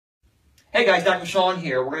Hey guys, Dr. Sean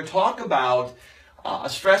here. We're going to talk about a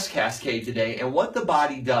stress cascade today and what the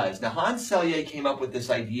body does. Now, Hans Selye came up with this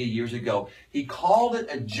idea years ago. He called it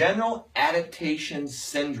a general adaptation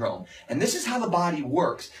syndrome. And this is how the body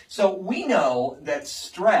works. So we know that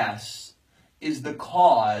stress is the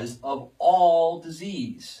cause of all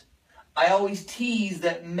disease. I always tease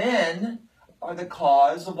that men are the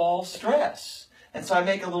cause of all stress. And so I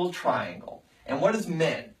make a little triangle. And what is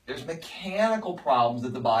men? There's mechanical problems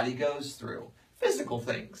that the body goes through, physical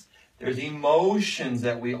things. There's emotions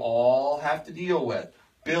that we all have to deal with.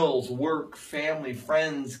 Bills, work, family,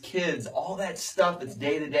 friends, kids, all that stuff that's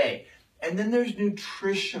day to day. And then there's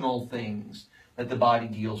nutritional things that the body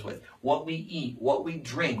deals with. What we eat, what we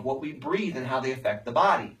drink, what we breathe, and how they affect the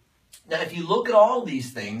body. Now, if you look at all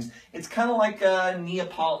these things, it's kind of like a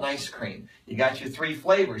Neapolitan ice cream. You got your 3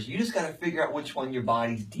 flavors. You just got to figure out which one your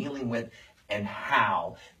body's dealing with and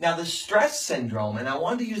how. Now, the stress syndrome, and I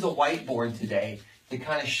wanted to use a whiteboard today to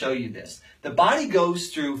kind of show you this. The body goes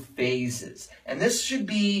through phases, and this should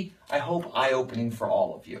be, I hope, eye-opening for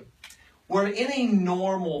all of you. We're in a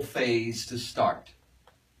normal phase to start.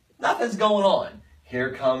 Nothing's going on.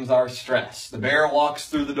 Here comes our stress. The bear walks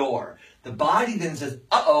through the door. The body then says,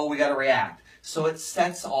 uh-oh, we got to react. So it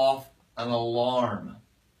sets off an alarm.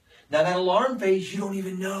 Now, that alarm phase, you don't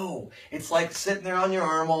even know. It's like sitting there on your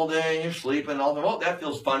arm all day and you're sleeping and all that. Oh, that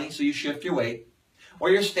feels funny, so you shift your weight. Or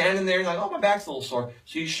you're standing there and you're like, oh, my back's a little sore,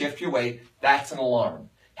 so you shift your weight. That's an alarm.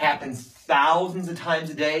 Happens thousands of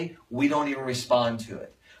times a day. We don't even respond to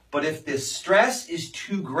it. But if this stress is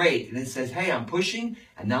too great and it says, hey, I'm pushing,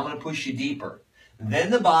 and now I'm going to push you deeper,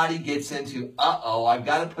 then the body gets into, uh-oh, I've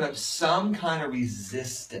got to put up some kind of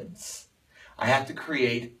resistance. I have to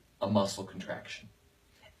create a muscle contraction.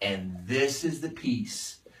 And this is the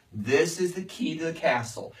piece. This is the key to the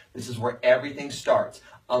castle. This is where everything starts.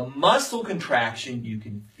 A muscle contraction you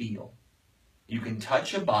can feel. You can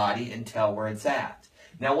touch a body and tell where it's at.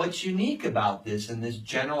 Now, what's unique about this and this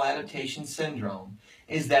general adaptation syndrome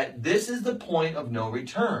is that this is the point of no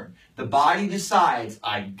return. The body decides,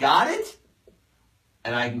 I got it,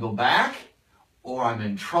 and I can go back, or I'm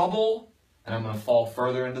in trouble, and I'm going to fall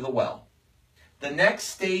further into the well. The next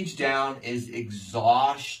stage down is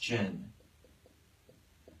exhaustion.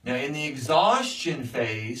 Now, in the exhaustion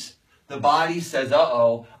phase, the body says,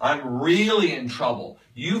 uh-oh, I'm really in trouble.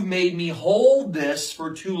 You've made me hold this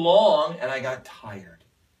for too long, and I got tired.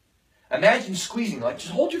 Imagine squeezing, like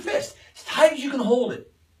just hold your fist as tight as you can hold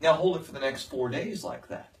it. Now hold it for the next 4 days like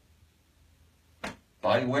that.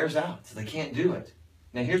 Body wears out, so they can't do it.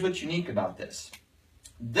 Now, here's what's unique about this.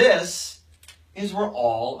 This is where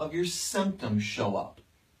all of your symptoms show up.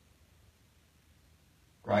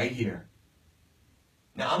 Right here.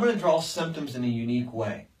 Now, I'm going to draw symptoms in a unique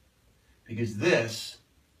way because this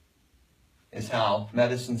is how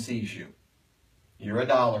medicine sees you. You're a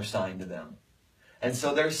dollar sign to them. And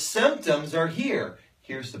so their symptoms are here.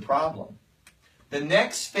 Here's the problem. The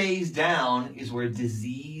next phase down is where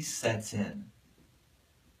disease sets in.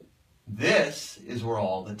 This is where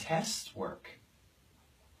all the tests work.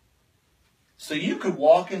 So you could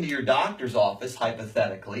walk into your doctor's office,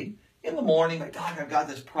 hypothetically, in the morning, like, Doc, I've got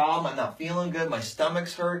this problem, I'm not feeling good, my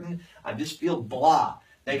stomach's hurting, I just feel blah.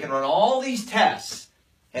 They can run all these tests.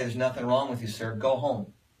 Hey, there's nothing wrong with you, sir. Go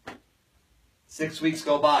home. 6 weeks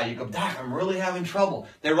go by. You go, Doc, I'm really having trouble.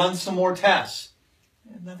 They run some more tests.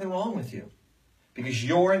 There's nothing wrong with you. Because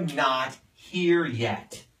you're not here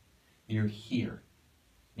yet. You're here.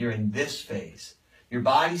 You're in this phase. Your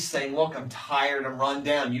body's saying, look, I'm tired, I'm run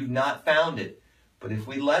down. You've not found it. But if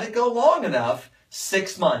we let it go long enough,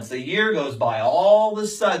 6 months, a year goes by, all of a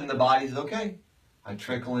sudden the body's, okay, I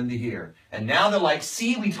trickle into here. And now they're like,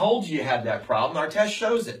 see, we told you had that problem. Our test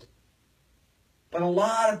shows it. But a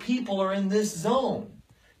lot of people are in this zone.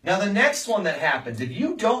 Now the next one that happens, if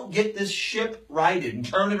you don't get this ship righted and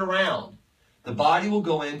turn it around, the body will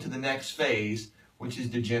go into the next phase, which is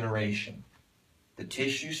degeneration. The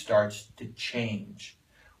tissue starts to change.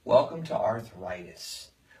 Welcome to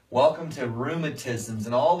arthritis. Welcome to rheumatisms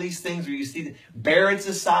and all these things where you see Barrett's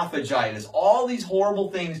esophagitis, all these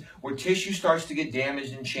horrible things where tissue starts to get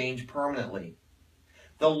damaged and change permanently.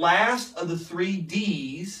 The last of the 3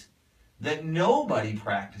 Ds that nobody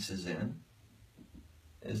practices in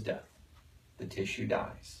is death. The tissue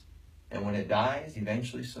dies. And when it dies,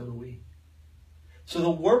 eventually so do we. So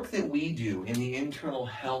the work that we do in the internal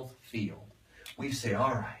health field, we say,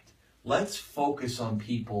 all right, let's focus on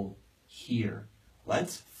people here.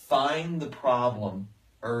 Let's find the problem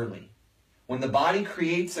early. When the body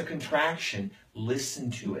creates a contraction, listen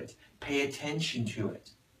to it. Pay attention to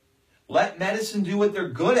it. Let medicine do what they're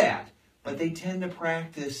good at, but they tend to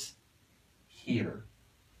practice here.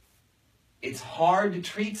 it's hard to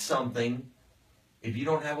treat something if you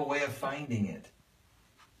don't have a way of finding it.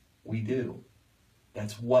 We do.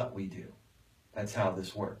 That's what we do. That's how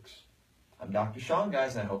this works. I'm Dr. Sean,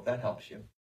 guys, and I hope that helps you.